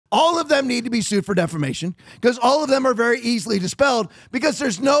All of them need to be sued for defamation because all of them are very easily dispelled because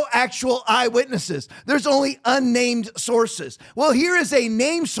there's no actual eyewitnesses. There's only unnamed sources. Well, here is a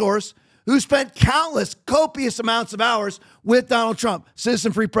named source who spent copious amounts of hours with Donald Trump.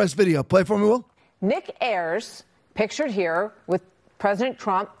 Citizen Free Press video. Play for me, Will. Nick Ayers, pictured here with President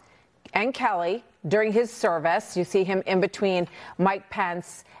Trump and Kelly during his service. You see him in between Mike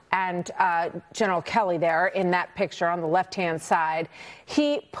Pence and General Kelly there in that picture on the left-hand side.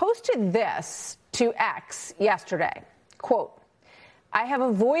 He posted this to X yesterday, quote, "I have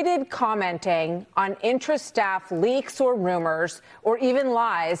avoided commenting on intra-staff leaks or rumors or even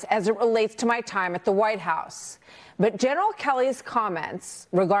lies as it relates to my time at the White House. But General Kelly's comments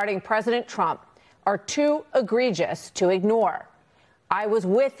regarding President Trump are too egregious to ignore. I was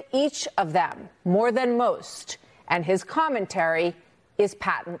with each of them more than most, and his commentary is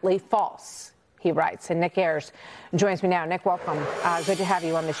patently false," he writes. And Nick Ayers joins me now. Nick, welcome. Good to have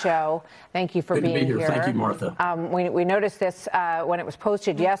you on the show. Thank you for being here. Thank you, Martha. We noticed this when it was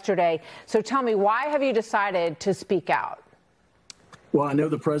posted yesterday. So tell me, why have you decided to speak out? Well, I know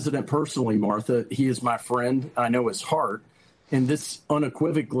the president personally, Martha. He is my friend. I know his heart. And this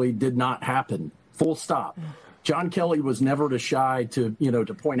unequivocally did not happen. Full stop. John Kelly was never shy to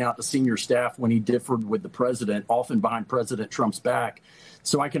point out to senior staff when he differed with the president, often behind President Trump's back.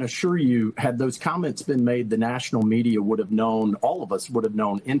 So I can assure you, had those comments been made, the national media would have known, all of us would have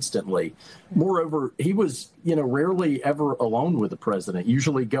known instantly. Moreover, he was, rarely ever alone with the president.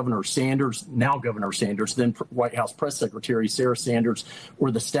 Usually Governor Sanders, now Governor Sanders, then White House Press Secretary Sarah Sanders,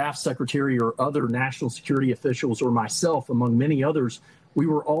 or the staff secretary or other national security officials, or myself, among many others, we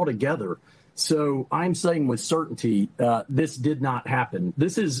were all together. So I'm saying with certainty, this did not happen.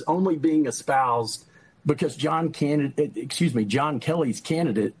 This is only being espoused because John Kelly's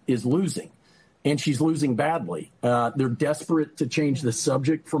candidate is losing, and she's losing badly. They're desperate to change the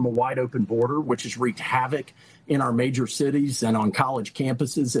subject from a wide open border, which has wreaked havoc in our major cities and on college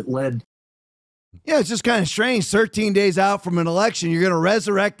campuses. It led. Yeah, it's just kind of strange. 13 days out from an election, you're going to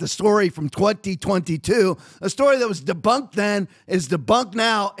resurrect the story from 2022. A story that was debunked then is debunked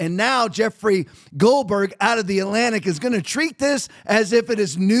now. And now Jeffrey Goldberg out of The Atlantic is going to treat this as if it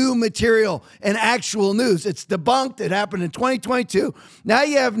is new material and actual news. It's debunked. It happened in 2022. Now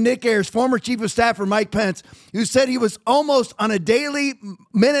you have Nick Ayers, former chief of staff for Mike Pence, who said he was almost on a daily,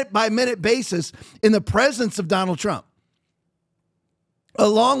 minute-by-minute basis in the presence of Donald Trump,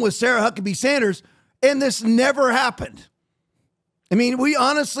 along with Sarah Huckabee Sanders, and this never happened. I mean, we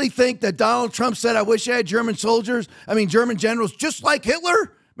honestly think that Donald Trump said, "I wish I had German generals just like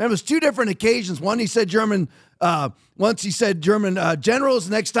Hitler." Man, it was two different occasions. One, he said once he said German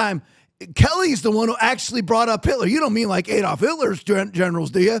generals. Next time, Kelly's the one who actually brought up Hitler. You don't mean like Adolf Hitler's generals,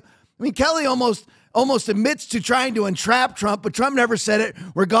 do you? I mean, Kelly almost admits to trying to entrap Trump, but Trump never said it,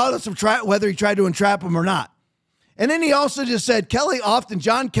 regardless of whether he tried to entrap him or not. And then he also just said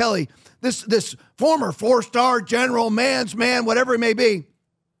John Kelly, this former four-star general, man's man, whatever it may be,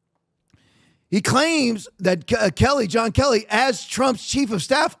 he claims that John Kelly, as Trump's chief of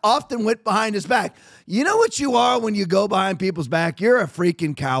staff, often went behind his back. You know what you are when you go behind people's back? You're a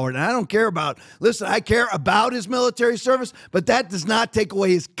freaking coward. And I don't care I care about his military service, but that does not take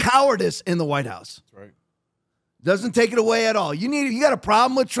away his cowardice in the White House. That's right. Doesn't take it away at all. You got a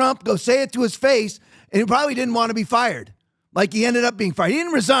problem with Trump, go say it to his face. And he probably didn't want to be fired. Like he ended up being fired. He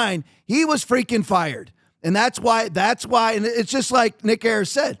didn't resign. He was freaking fired. And that's why, and it's just like Nick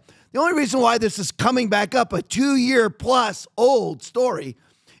Ayers said, the only reason why this is coming back up, a 2-year plus old story,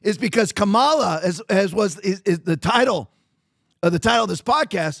 is because Kamala, is the title of this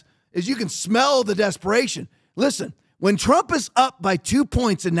podcast, is you can smell the desperation. Listen, when Trump is up by 2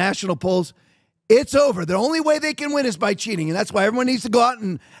 points in national polls, it's over. The only way they can win is by cheating. And that's why everyone needs to go out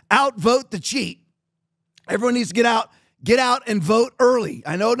and outvote the cheat. Everyone needs to get out and vote early.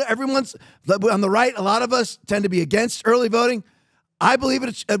 I know everyone's on the right. A lot of us tend to be against early voting. I believe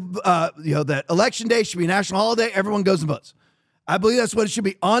that election day should be a national holiday. Everyone goes and votes. I believe that's what it should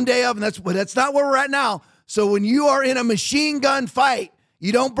be on day of, and that's not where we're at now. So when you are in a machine gun fight,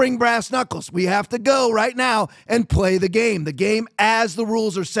 you don't bring brass knuckles. We have to go right now and play the game as the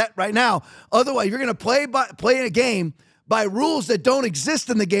rules are set right now. Otherwise, you're going to play a game by rules that don't exist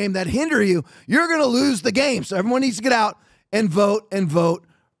in the game that hinder you. You're going to lose the game. So everyone needs to get out and vote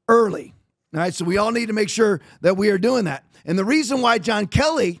early. All right, so we all need to make sure that we are doing that. And the reason why John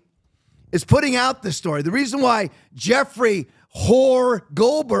Kelly is putting out this story, the reason why Jeffrey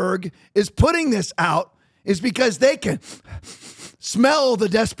Goldberg is putting this out is because they can smell the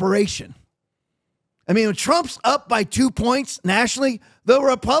desperation. I mean, when Trump's up by 2 points nationally, the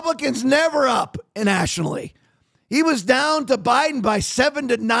Republicans never up nationally. He was down to Biden by 7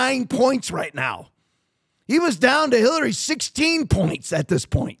 to 9 points right now. He was down to Hillary 16 points at this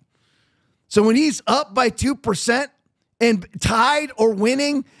point. So when he's up by 2% and tied or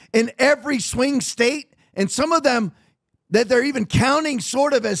winning in every swing state, and some of them that they're even counting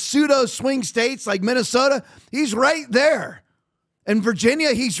sort of as pseudo swing states like Minnesota, he's right there. And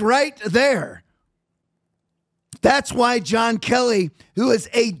Virginia, he's right there. That's why John Kelly, who is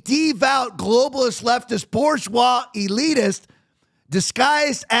a devout globalist leftist bourgeois elitist,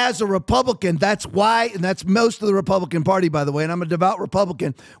 disguised as a Republican. That's why, and that's most of the Republican Party, by the way, and I'm a devout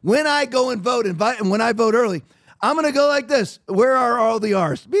Republican. When I go and vote, and when I vote early, I'm going to go like this. Where are all the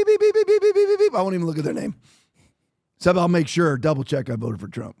R's? Beep, beep, beep, beep, beep, beep, beep, beep. I won't even look at their name. So I'll make sure, double check I voted for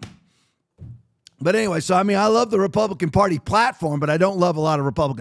Trump. But anyway, so I mean, I love the Republican Party platform, but I don't love a lot of Republicans.